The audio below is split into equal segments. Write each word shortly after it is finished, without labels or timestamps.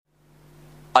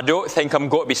I don't think I'm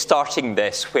going to be starting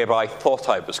this where I thought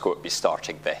I was going to be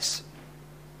starting this.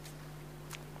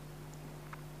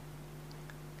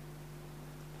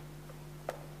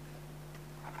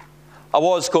 I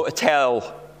was going to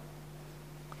tell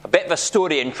a bit of a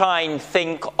story and try and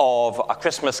think of A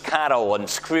Christmas Carol and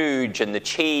Scrooge and the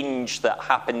change that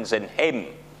happens in him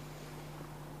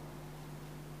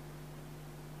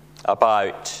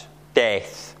about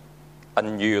death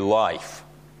and new life.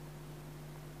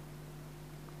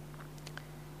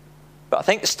 But I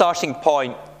think the starting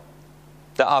point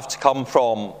that I have to come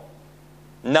from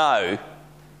now,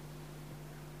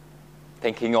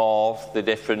 thinking of the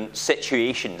different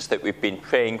situations that we've been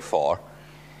praying for,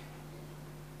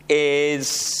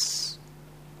 is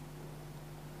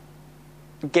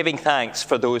giving thanks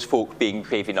for those folk being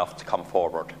brave enough to come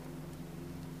forward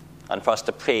and for us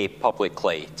to pray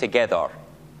publicly together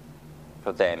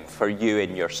for them, for you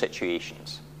in your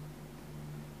situations.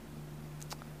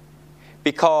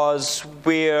 Because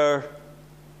we're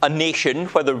a nation,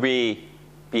 whether we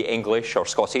be English or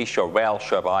Scottish or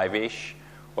Welsh or Irish,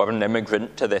 or an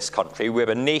immigrant to this country,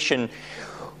 we're a nation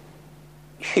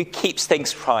who keeps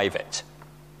things private.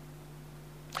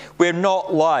 We're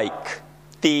not like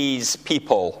these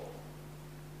people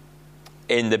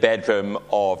in the bedroom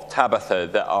of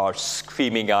Tabitha that are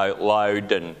screaming out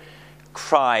loud and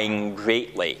crying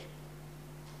greatly.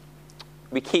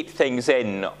 We keep things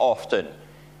in often,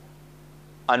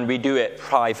 and we do it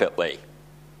privately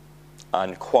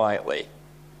and quietly.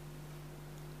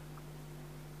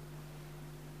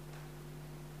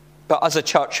 But as a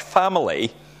church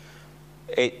family,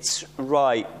 it's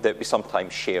right that we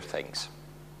sometimes share things.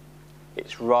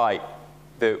 It's right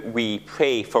that we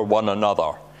pray for one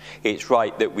another. It's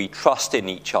right that we trust in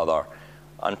each other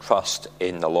and trust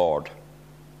in the Lord.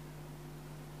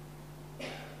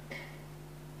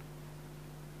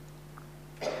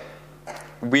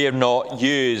 We are not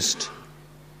used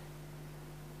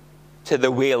to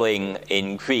the wailing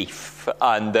in grief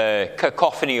and the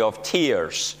cacophony of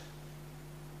tears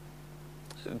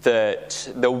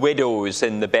that the widows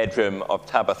in the bedroom of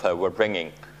Tabitha were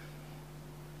bringing.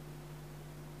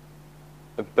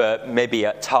 But maybe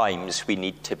at times we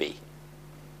need to be.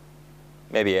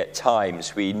 Maybe at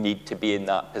times we need to be in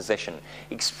that position,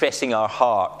 expressing our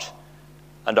heart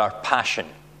and our passion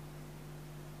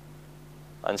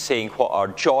and saying what our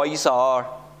joys are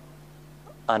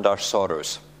and our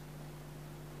sorrows.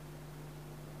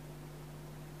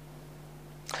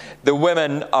 The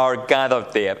women are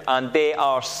gathered there and they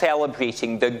are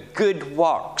celebrating the good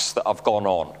works that have gone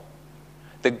on,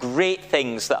 the great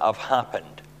things that have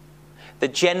happened, the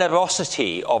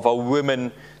generosity of a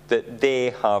woman that they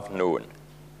have known.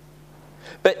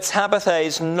 But Tabitha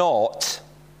is not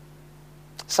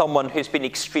someone who's been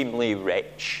extremely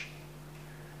rich.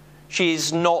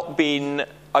 She's not been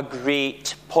a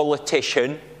great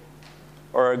politician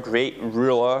or a great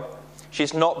ruler.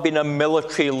 She's not been a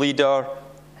military leader.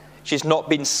 She's not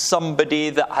been somebody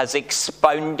that has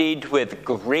expounded with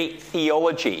great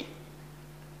theology.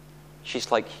 She's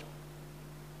like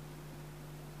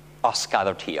us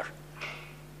gathered here.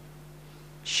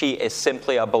 She is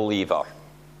simply a believer.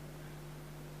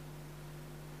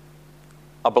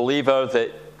 A believer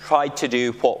that tried to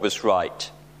do what was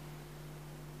right.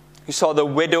 Who saw the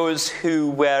widows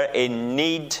who were in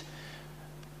need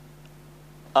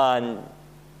and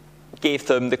gave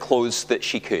them the clothes that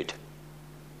she could.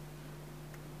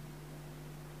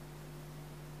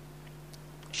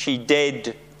 She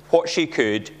did what she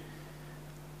could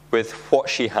with what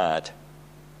she had.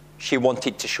 She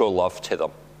wanted to show love to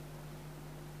them.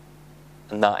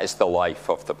 And that is the life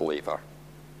of the believer.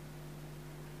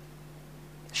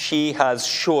 She has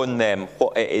shown them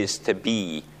what it is to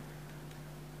be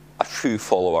a true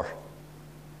follower.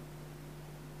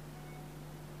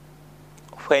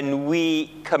 When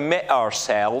we commit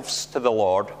ourselves to the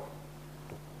Lord,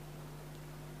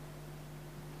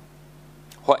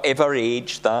 whatever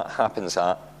age that happens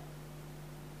at,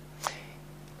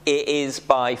 it is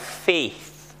by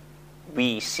faith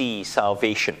we see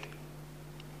salvation.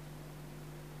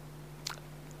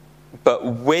 But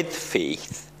with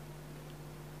faith,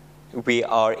 we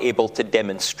are able to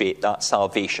demonstrate that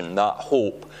salvation, that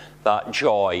hope, that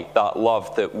joy, that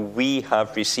love that we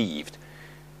have received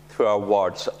through our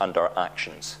words and our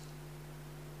actions.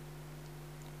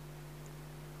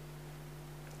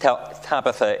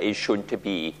 Tabitha is shown to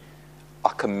be a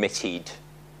committed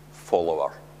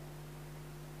follower.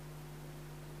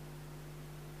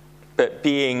 But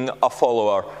being a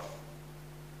follower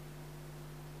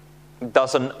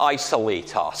doesn't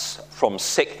isolate us from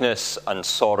sickness and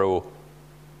sorrow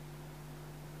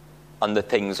and the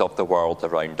things of the world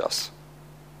around us.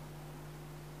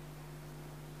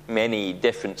 many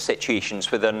different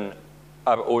situations within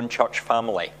our own church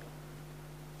family.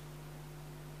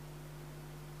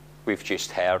 We've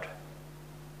just heard.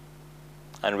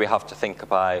 And we have to think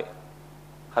about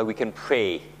how we can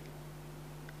pray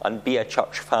and be a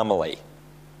church family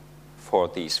for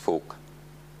these folk.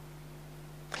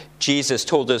 Jesus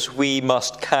told us we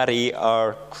must carry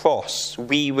our cross.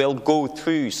 We will go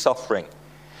through suffering.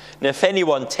 And if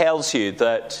anyone tells you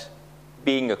that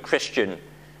being a Christian,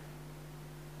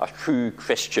 a true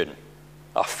Christian,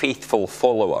 a faithful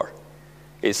follower,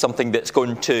 is something that's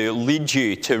going to lead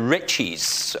you to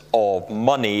riches of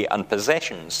money and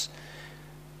possessions,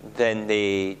 then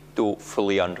they don't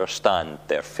fully understand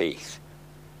their faith.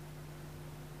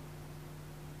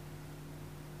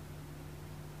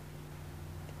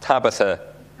 Tabitha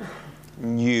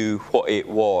knew what it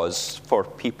was for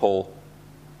people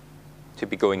to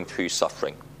be going through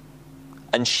suffering.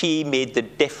 And she made the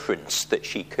difference that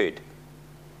she could.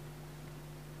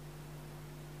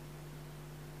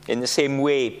 In the same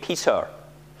way, Peter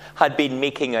had been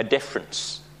making a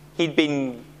difference. He'd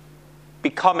been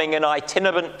becoming an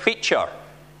itinerant preacher,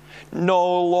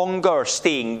 no longer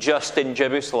staying just in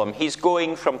Jerusalem. He's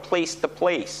going from place to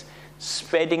place,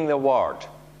 spreading the word,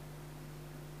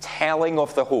 telling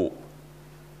of the hope,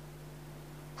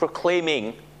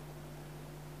 proclaiming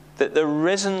that the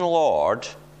risen Lord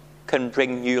can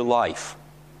bring new life.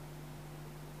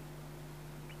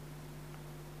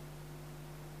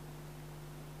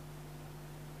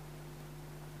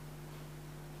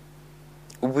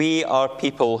 We are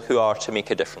people who are to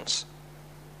make a difference.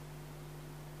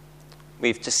 We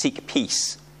have to seek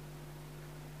peace.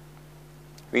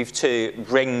 We have to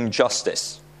bring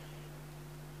justice.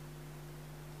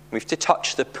 We have to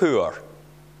touch the poor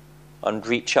and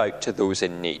reach out to those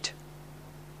in need.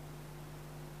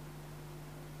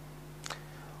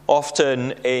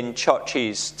 Often in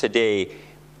churches today,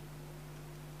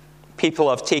 people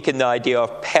have taken the idea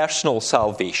of personal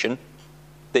salvation,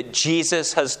 that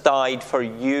Jesus has died for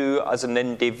you as an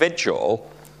individual,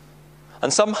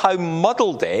 and somehow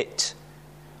muddled it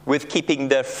with keeping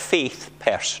their faith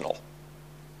personal.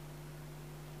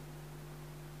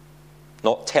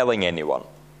 Not telling anyone,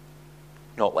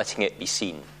 not letting it be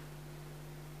seen.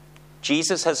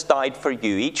 Jesus has died for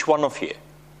you, each one of you,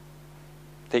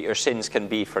 that your sins can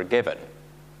be forgiven.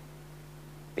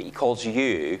 But he calls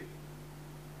you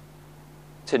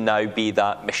to now be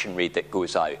that missionary that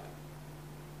goes out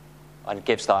and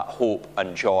gives that hope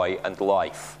and joy and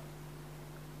life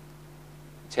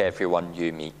to everyone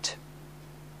you meet.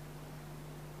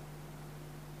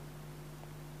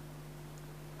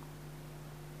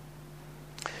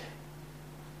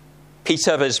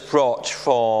 Peter is brought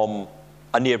from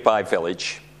a nearby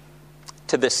village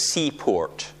to the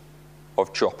seaport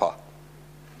of Joppa.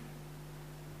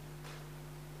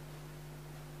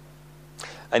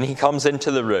 And he comes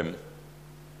into the room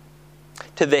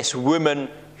to this woman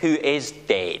who is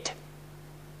dead.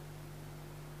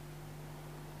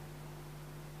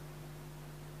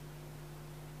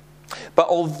 But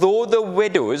although the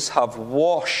widows have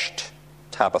washed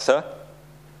Tabitha,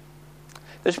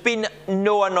 there's been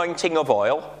no anointing of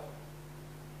oil.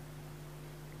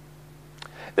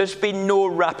 There's been no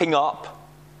wrapping up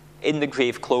in the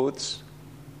grave clothes.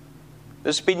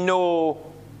 There's been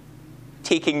no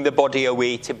taking the body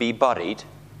away to be buried.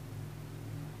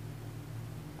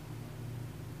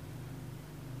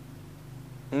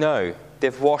 No,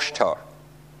 they've washed her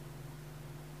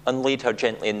and laid her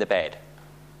gently in the bed.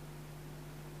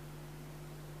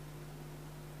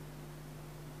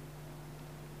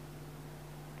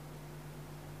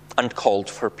 And called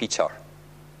for Peter.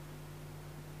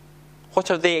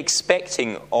 What are they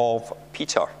expecting of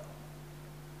Peter?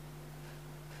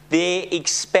 They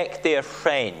expect their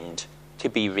friend to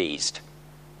be raised.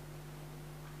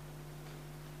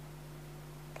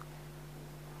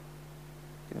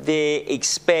 They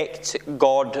expect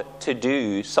God to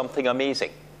do something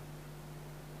amazing.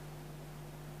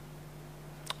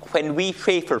 When we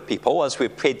pray for people, as we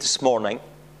prayed this morning,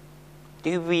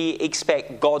 do we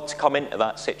expect God to come into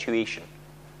that situation?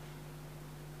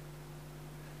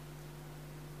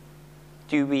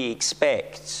 Do we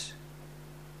expect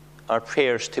our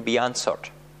prayers to be answered?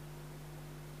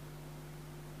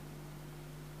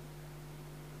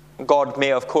 God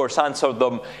may, of course, answer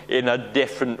them in a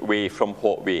different way from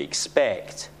what we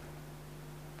expect.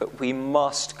 But we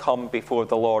must come before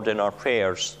the Lord in our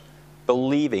prayers,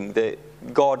 believing that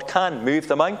God can move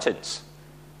the mountains.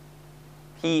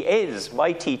 He is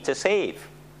mighty to save.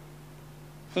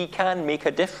 He can make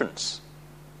a difference.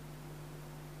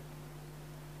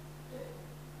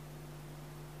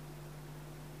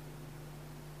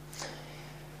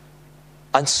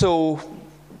 And so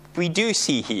we do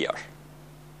see here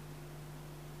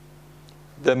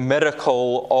the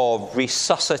miracle of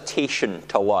resuscitation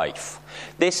to life.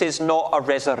 This is not a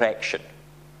resurrection.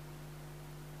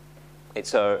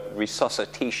 It's a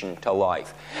resuscitation to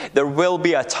life. There will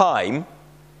be a time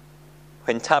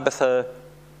when Tabitha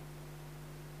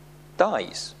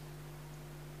dies.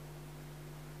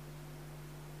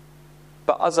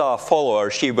 But as a follower,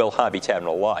 she will have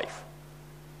eternal life.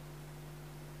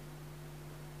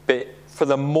 But for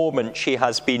the moment, she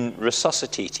has been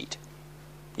resuscitated,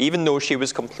 even though she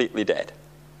was completely dead.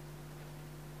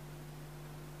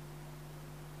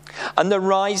 And the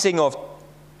rising of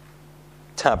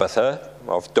Tabitha,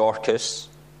 of Dorcas,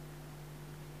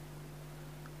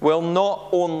 will not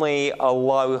only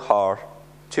allow her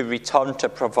to return to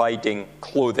providing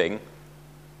clothing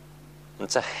and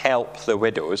to help the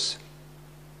widows,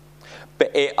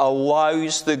 but it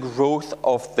allows the growth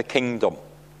of the kingdom.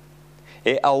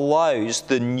 It allows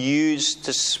the news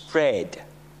to spread.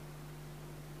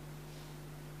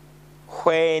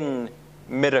 When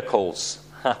miracles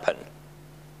happen,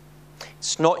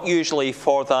 it's not usually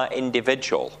for that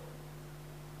individual.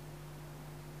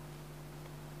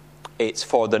 It's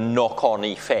for the knock-on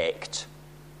effect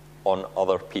on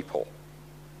other people.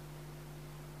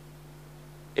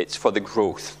 It's for the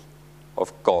growth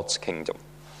of God's kingdom.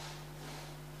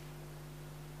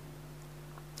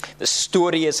 The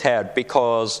story is heard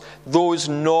because those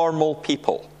normal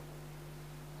people,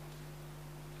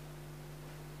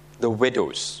 the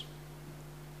widows,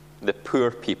 the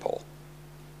poor people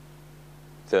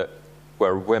that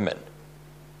were women,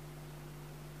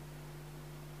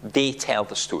 they tell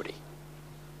the story.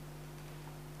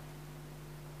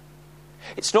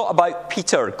 It's not about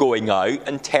Peter going out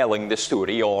and telling the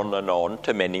story on and on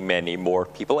to many, many more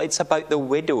people. It's about the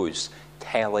widows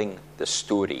telling the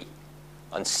story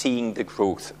and seeing the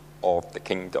growth of the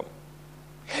kingdom.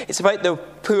 It's about the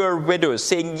poor widows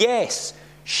saying, yes,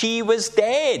 she was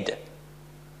dead.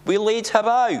 We laid her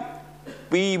out.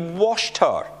 We washed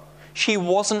her. She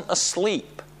wasn't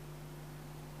asleep.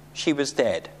 She was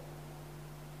dead.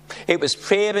 It was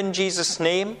prayer in Jesus'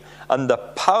 name and the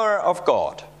power of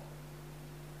God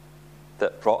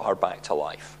that brought her back to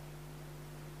life.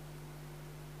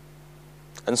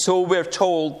 And so we're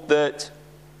told that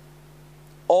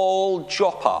all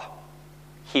Joppa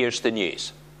hears the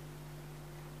news.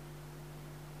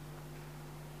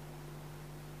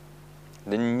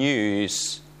 The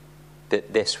news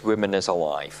that this woman is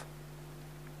alive.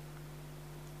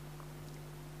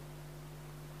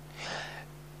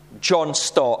 John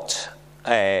Stott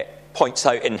points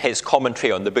out in his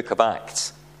commentary on the book of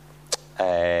Acts,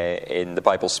 in the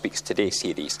Bible Speaks Today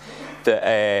series,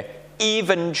 that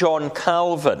even John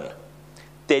Calvin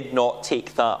did not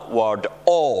take that word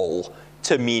all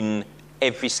to mean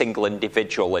every single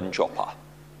individual in Joppa.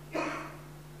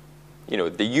 You know,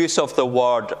 the use of the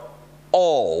word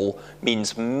all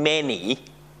means many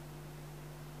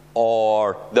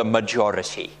or the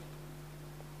majority.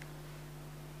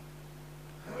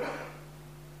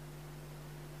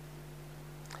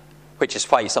 Which is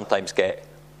why you sometimes get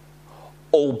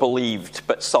all believed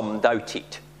but some doubted.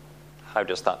 How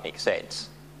does that make sense?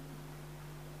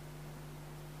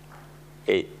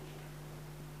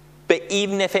 But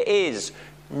even if it is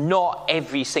not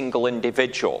every single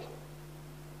individual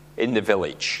in the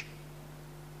village,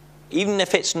 even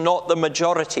if it's not the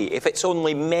majority, if it's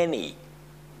only many,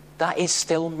 that is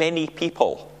still many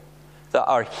people that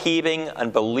are hearing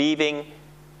and believing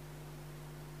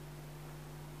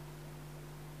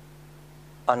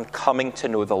and coming to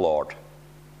know the Lord.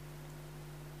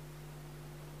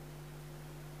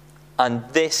 And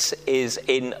this is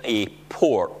in a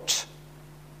port.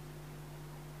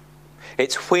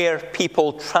 It's where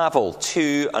people travel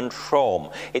to and from.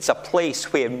 It's a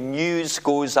place where news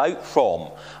goes out from,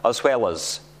 as well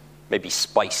as maybe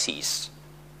spices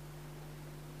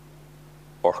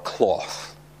or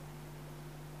cloth.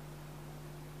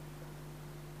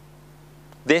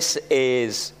 This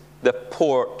is the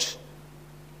port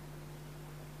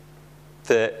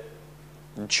that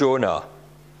Jonah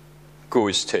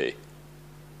goes to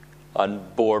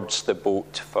and boards the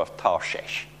boat for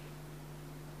Tarshish.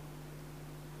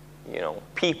 You know,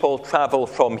 people travel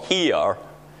from here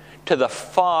to the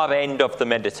far end of the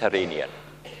Mediterranean.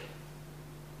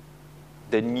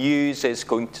 The news is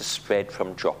going to spread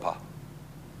from Joppa.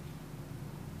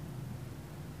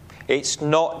 It's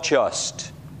not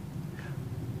just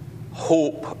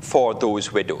hope for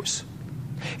those widows.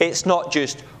 It's not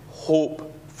just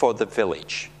hope for the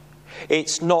village.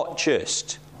 It's not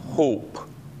just hope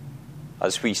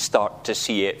as we start to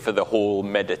see it for the whole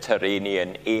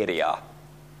Mediterranean area.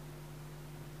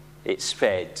 It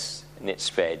spreads and it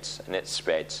spreads and it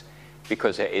spreads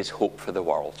because it is hope for the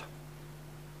world.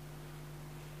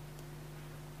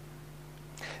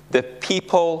 The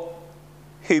people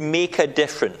who make a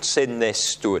difference in this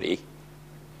story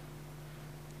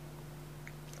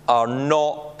are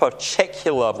not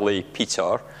particularly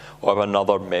Peter or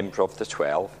another member of the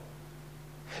 12,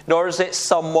 nor is it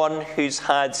someone who's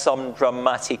had some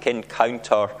dramatic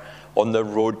encounter on the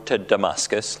road to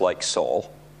Damascus like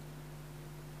Saul.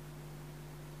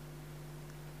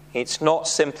 It's not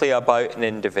simply about an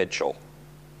individual.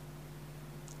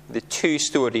 The two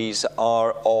stories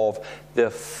are of the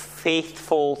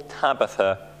faithful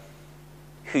Tabitha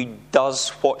who does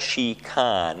what she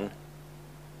can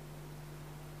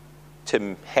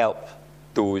to help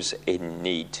those in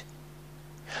need,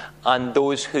 and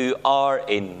those who are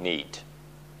in need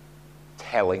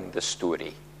telling the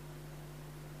story.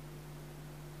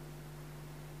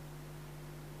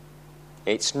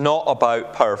 It's not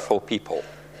about powerful people.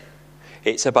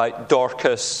 It's about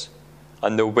Dorcas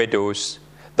and the widows,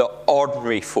 the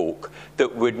ordinary folk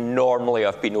that would normally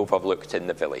have been overlooked in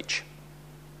the village.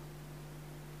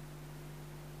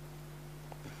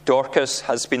 Dorcas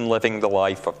has been living the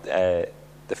life of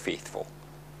the faithful.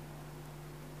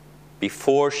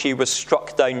 Before she was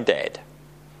struck down dead.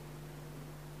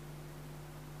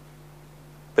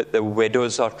 But the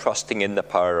widows are trusting in the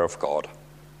power of God,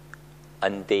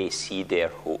 and they see their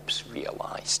hopes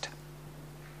realized.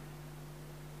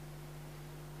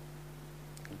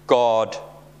 God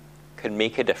can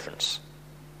make a difference.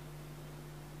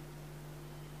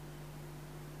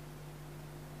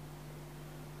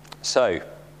 So,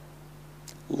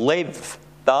 live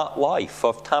that life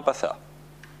of Tabitha,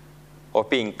 of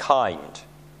being kind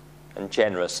and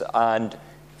generous and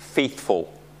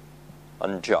faithful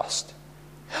and just.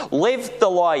 Live the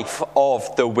life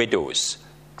of the widows,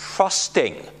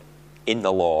 trusting in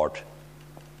the Lord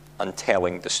and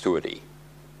telling the story.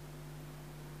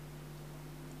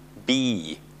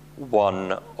 Be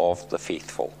one of the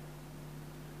faithful,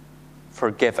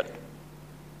 forgiven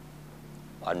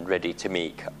and ready to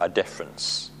make a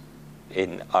difference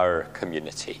in our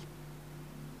community.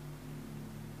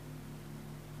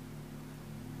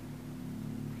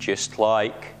 Just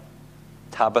like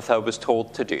Tabitha was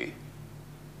told to do,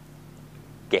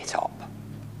 get up.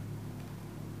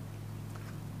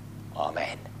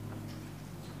 Amen.